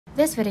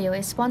This video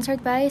is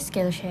sponsored by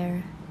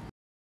Skillshare.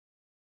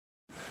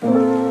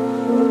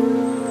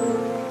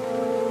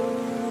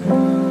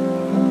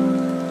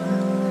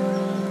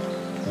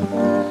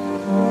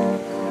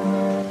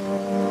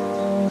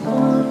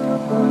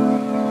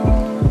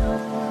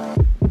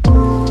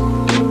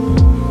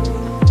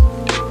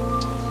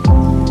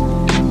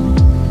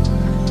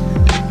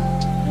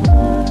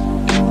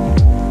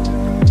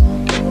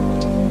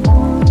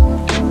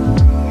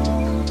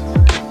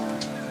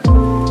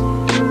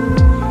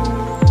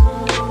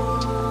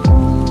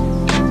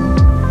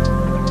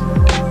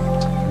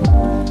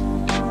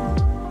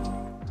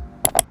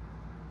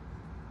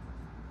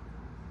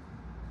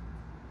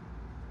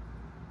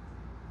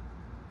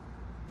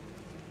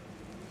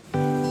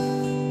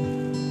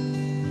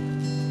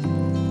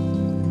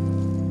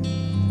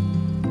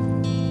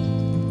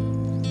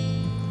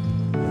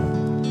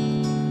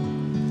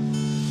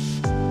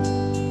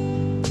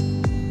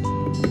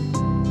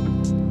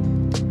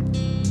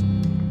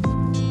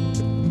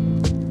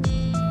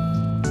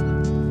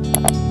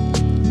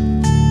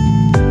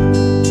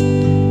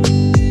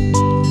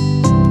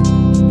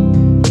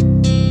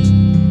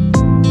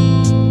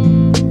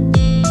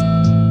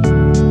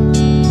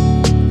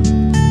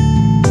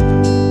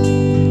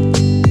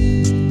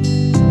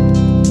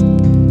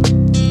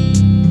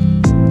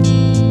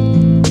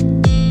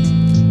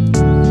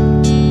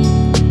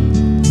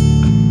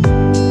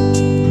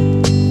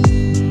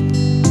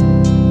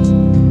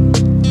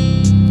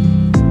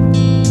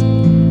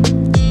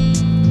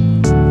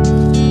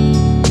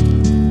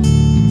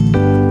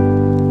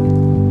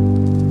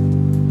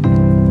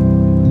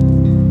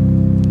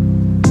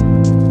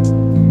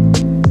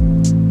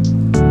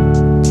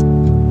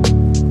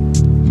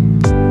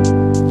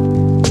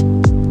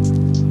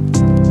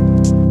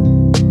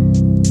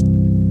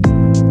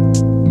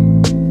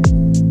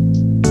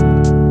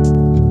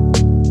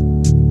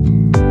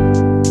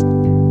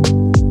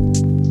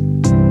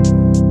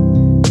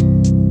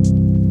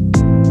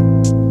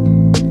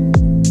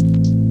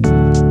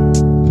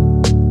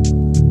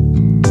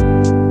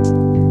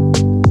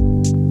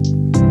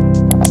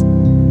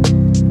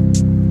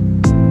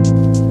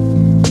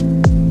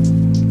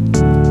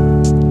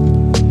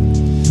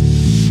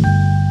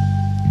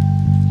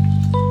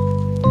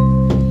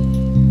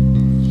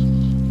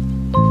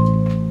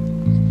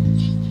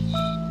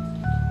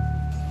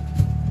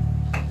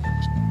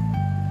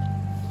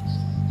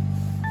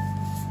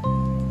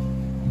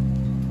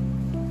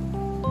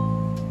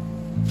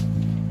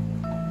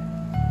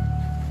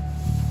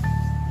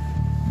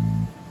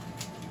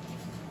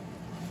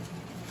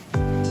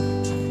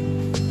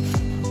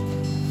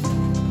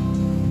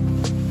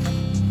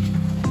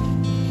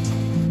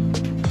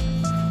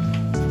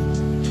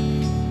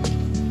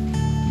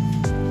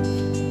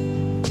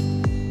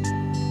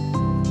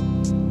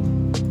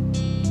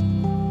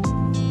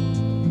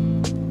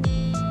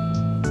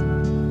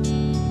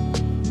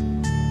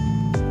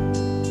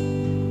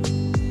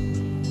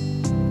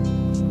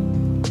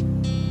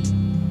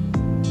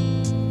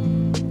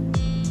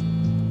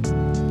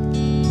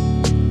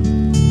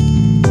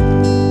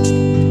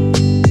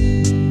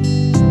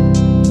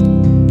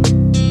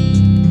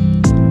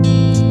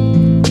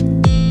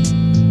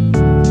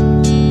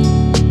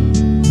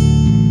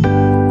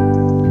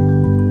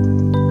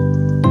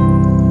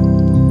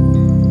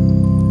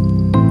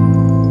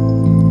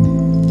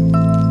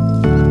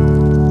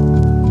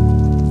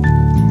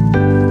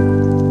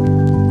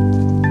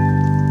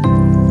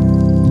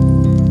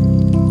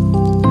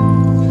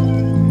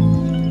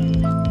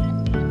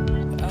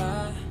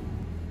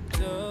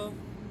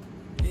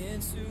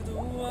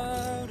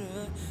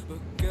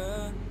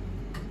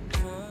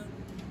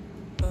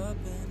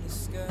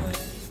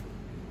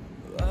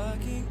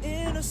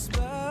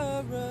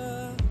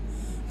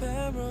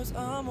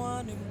 I'm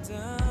winding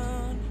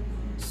down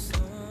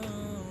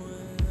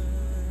somewhere.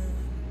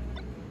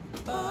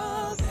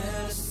 I'm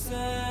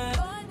innocent,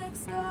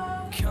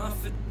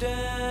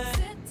 confident,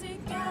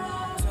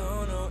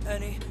 don't know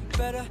any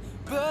better,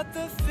 but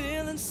the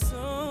feeling's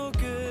so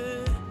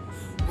good.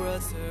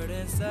 World's turned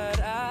inside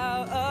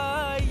out,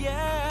 oh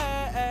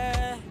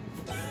yeah.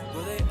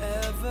 Will they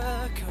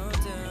ever come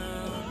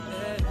down?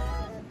 Yeah.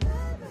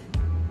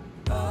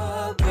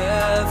 Oh,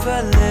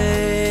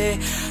 Beverly,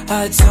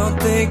 I don't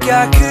think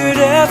I could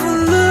ever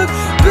look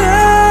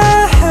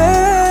back.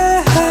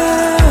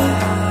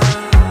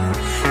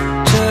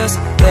 Just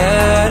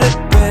let it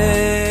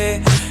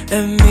be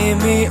and meet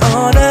me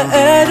on the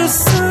edge of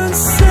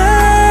sunset.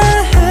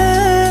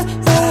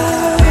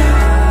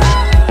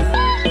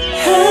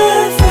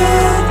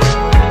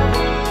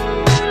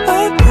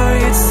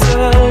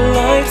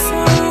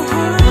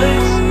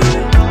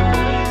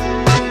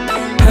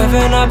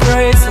 Heaven, I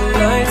pray it's a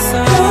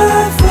lifetime.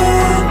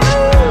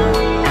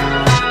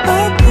 Heaven, I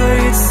pray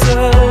it's a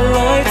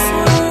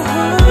lifetime.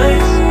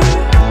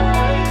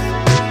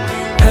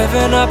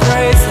 Heaven, I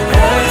praise the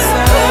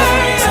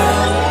lifetime.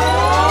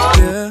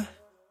 Yeah,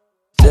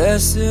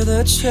 that's to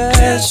the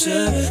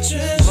treasure.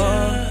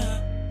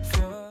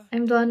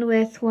 I'm done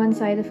with one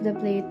side of the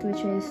plate,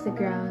 which is the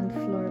ground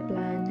floor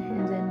plan,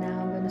 and then now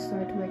I'm gonna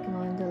start working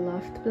on the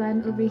loft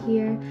plan over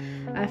here.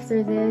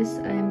 After this,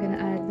 I'm gonna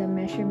add the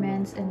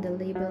measurements and the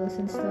labels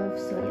and stuff,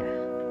 so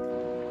yeah.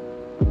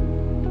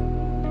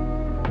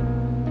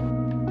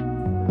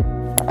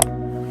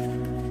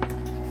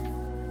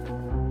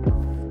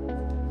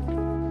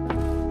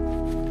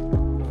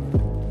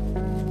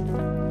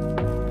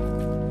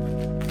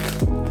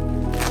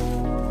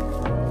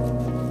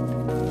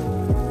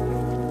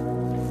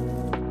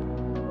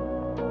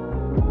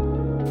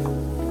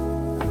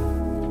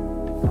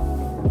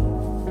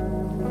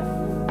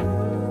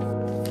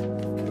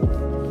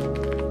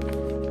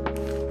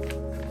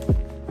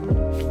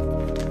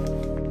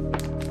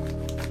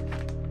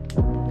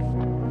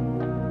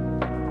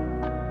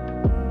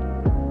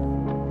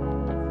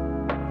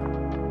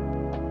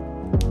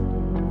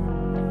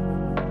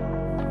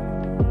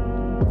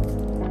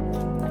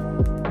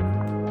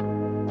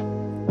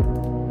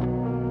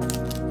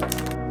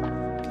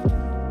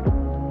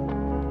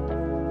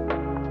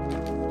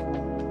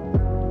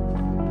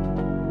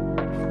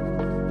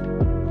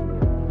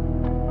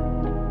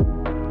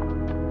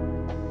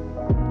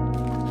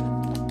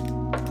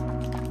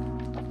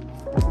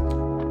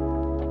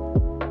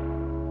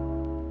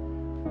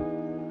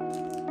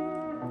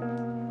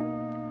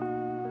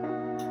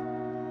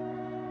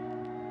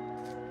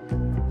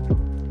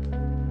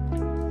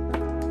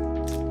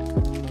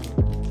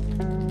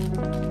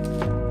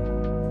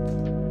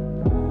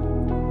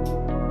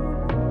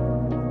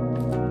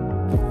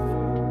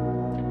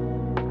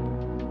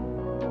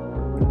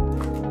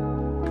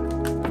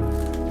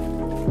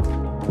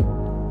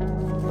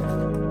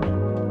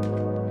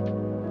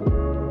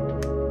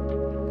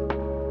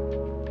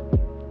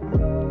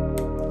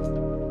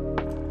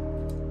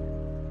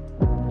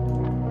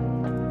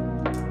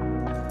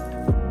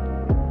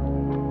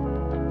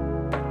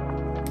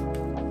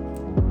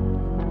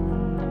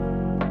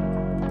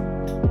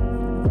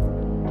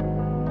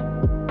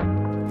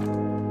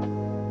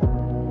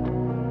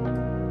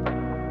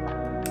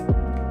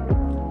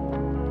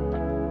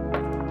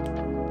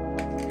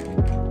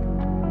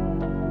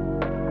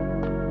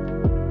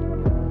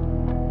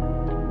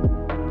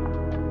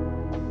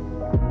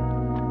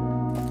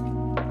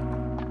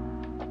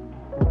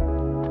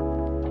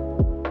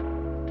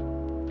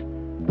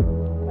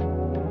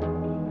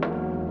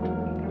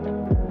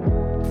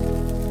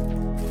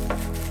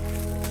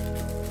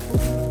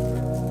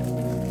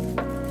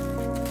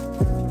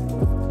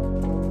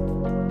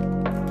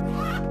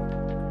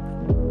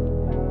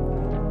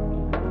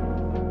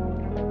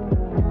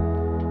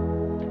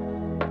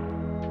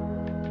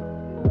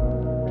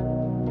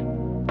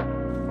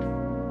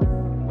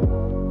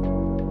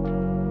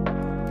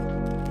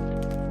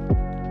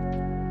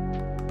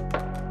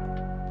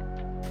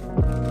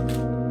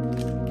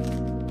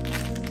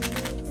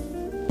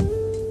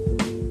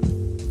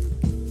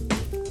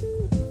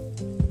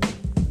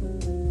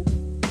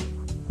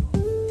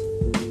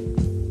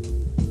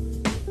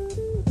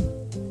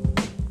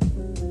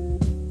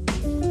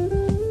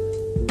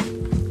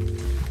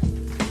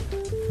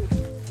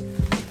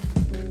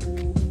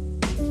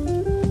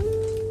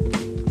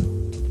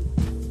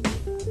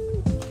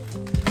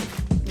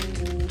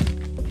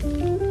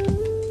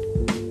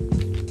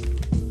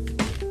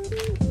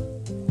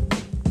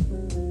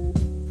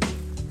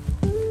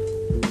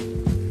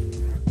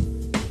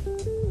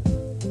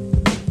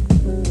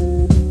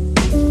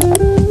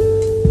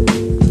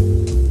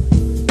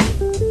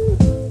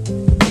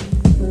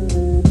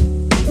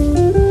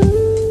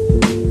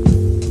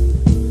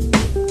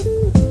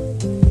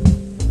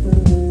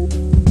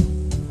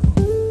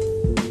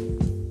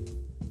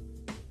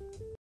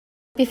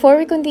 Before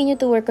we continue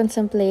to work on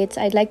some plates,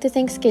 I'd like to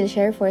thank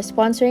Skillshare for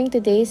sponsoring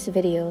today's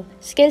video.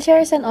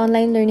 Skillshare is an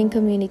online learning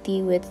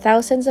community with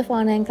thousands of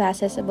online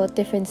classes about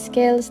different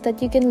skills that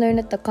you can learn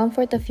at the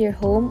comfort of your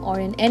home or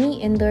in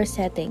any indoor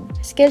setting.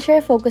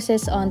 Skillshare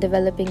focuses on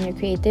developing your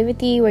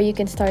creativity, where you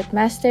can start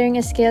mastering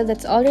a skill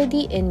that's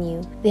already in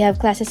you. They have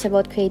classes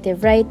about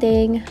creative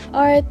writing,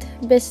 art,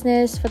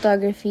 business,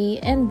 photography,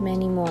 and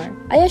many more.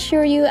 I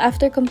assure you,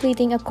 after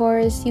completing a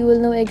course, you will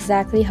know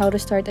exactly how to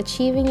start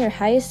achieving your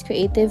highest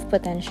creative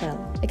potential.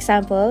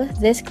 Example,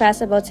 this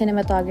class about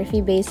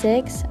cinematography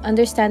basics,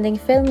 understanding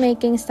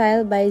filmmaking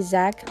style by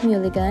Zach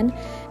Mulligan,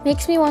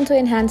 makes me want to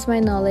enhance my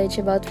knowledge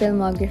about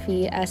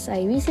filmography as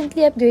I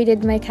recently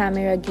upgraded my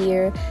camera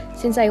gear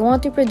since I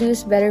want to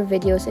produce better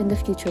videos in the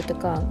future to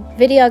come.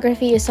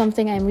 Videography is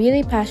something I'm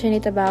really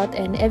passionate about,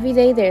 and every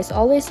day there's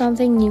always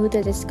something new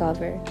to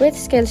discover. With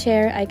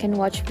Skillshare, I can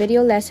watch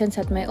video lessons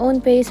at my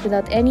own pace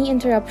without any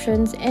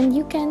interruptions, and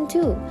you can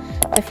too.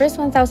 The first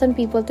 1,000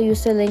 people to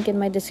use the link in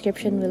my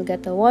description will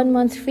get a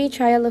 1-month free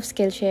trial of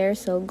Skillshare,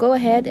 so go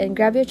ahead and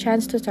grab your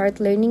chance to start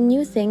learning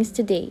new things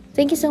today.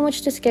 Thank you so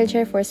much to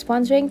Skillshare for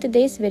sponsoring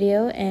today's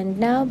video, and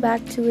now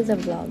back to the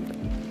vlog.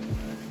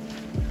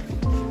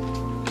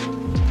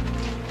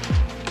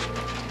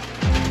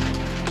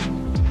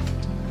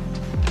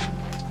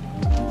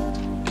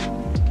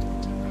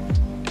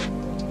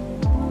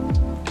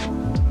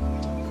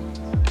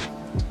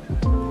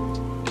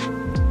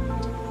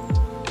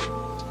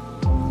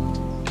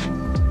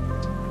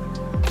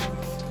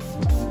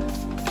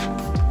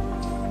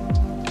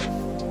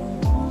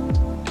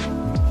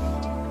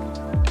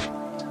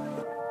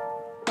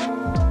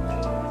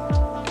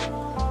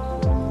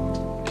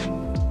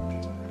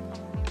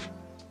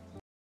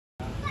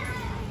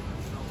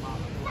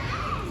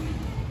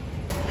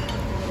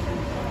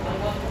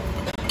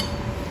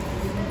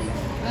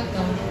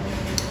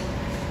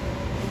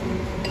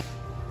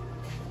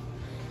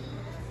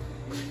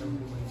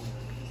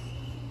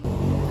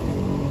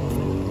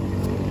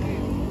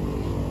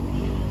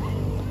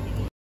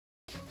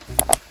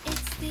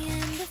 It's the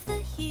end of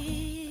the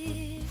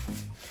year.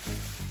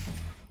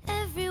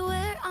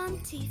 Everywhere on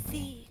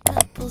TV,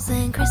 couples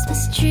and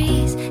Christmas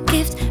trees,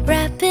 gift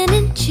wrapping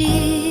and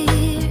cheer.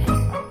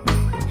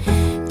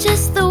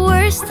 Just the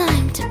worst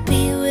time to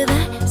be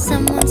without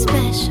someone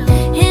special.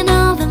 In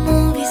all the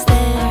movies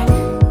they're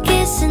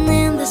kissing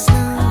in the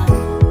snow,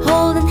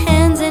 holding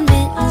hands and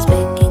mittens,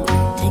 baking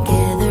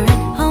together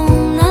at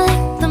home. Not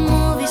like the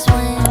movies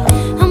when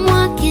I'm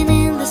walking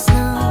in the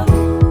snow,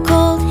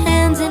 cold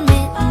hands and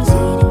mittens,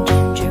 eating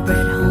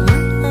gingerbread home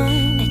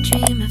alone. I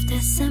dream of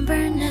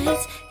December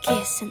nights,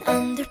 kissing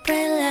under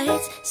bright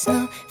lights,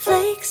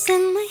 snowflakes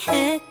in my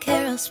hair,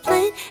 carols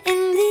playing in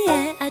the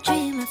air. I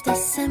dream of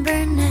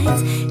December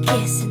nights,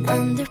 kissing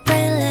under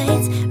bright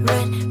lights,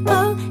 red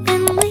bow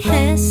in my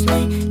hair,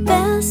 sleigh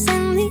bells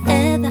in the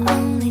air. The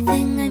only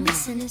thing I'm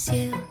missing is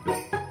you.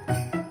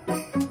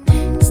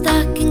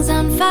 Stockings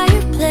on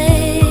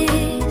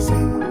fireplace,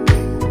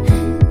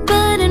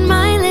 but in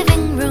my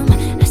living room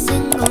a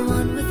single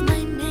one with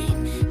my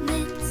name,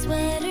 knit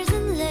sweaters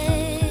and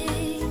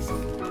lace.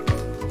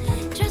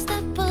 Dressed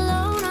up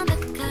alone on the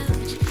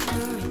couch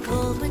during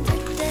cold winter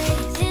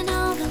days. In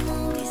all the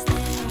movies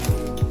there,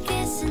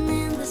 kissing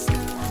in the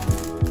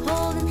snow,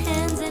 holding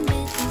hands and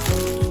mittens,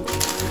 looking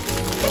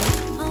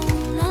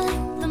home. Not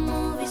like the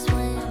movies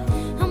when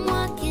I'm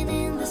walking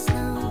in the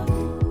snow,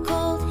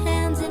 cold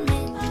hands and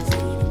mittens,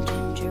 eating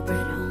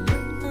gingerbread home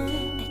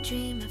alone. I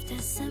dream of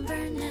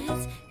December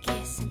nights,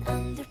 kissing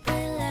under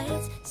bright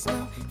lights,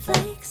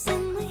 snowflakes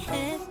in my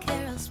hair,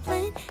 carols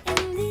playing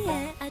in the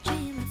air. I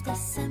dream of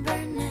December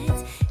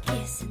nights,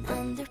 kissing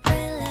under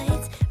bright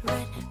lights,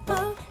 red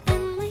bow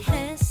in my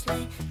hair,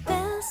 sleigh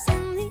bells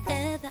in the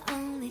air. The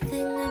only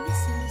thing I'm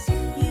missing is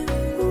you,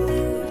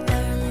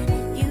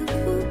 darling, you,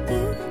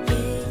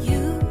 yeah,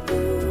 you.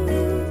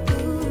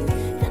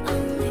 The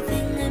only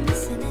thing I'm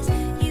missing is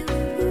you,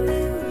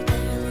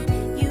 darling,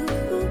 you,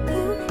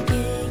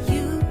 yeah,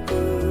 you.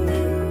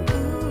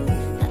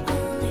 The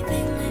only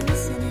thing I'm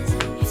missing is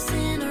if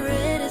Santa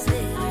read his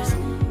letters,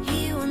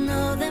 he will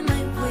know that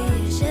my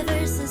wish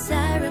ever since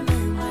I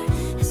remember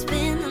has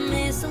been the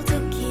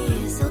mistletoe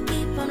kiss. He'll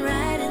keep on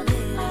writing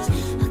letters,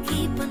 I'll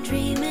keep on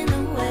dreaming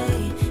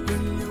away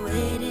in the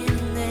waiting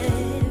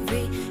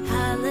every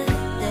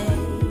holiday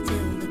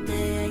till the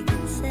day I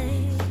can say.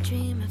 I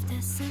dream of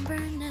December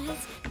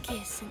nights,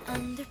 kissing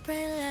under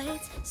bright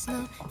lights,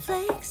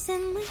 snowflakes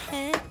in my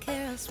hair,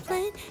 carols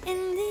playing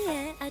in the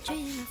air. I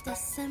dream of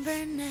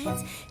December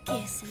nights,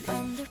 kissing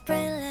under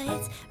bright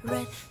lights,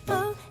 red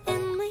bow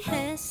in my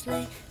hair,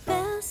 sleigh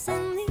bells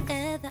in the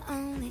air. The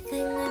only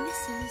thing I'm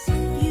missing is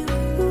you,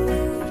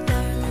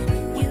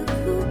 darling, you,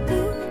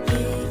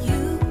 yeah,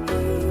 you.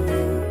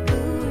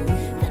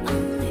 The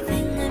only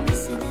thing I'm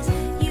missing is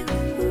you,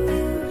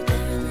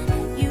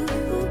 darling, you,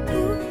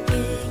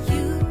 yeah,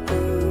 you.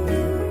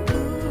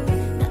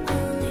 The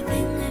only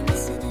thing I'm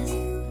missing is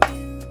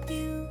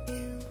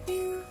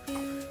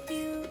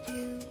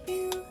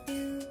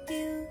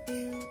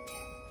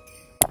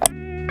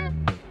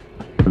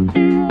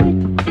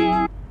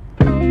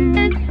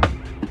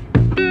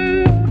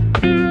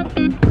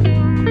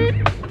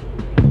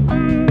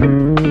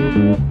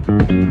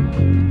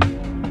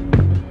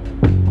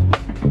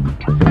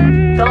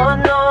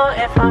Don't know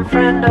if I'm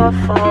friend or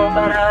foe,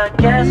 but I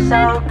guess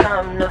I'll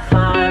come to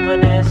find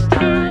when it's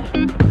time.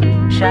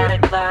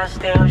 Shattered glass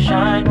still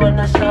shine when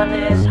the sun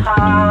is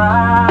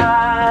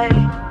high.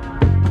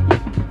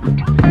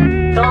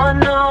 Don't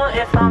know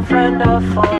if I'm friend or foe.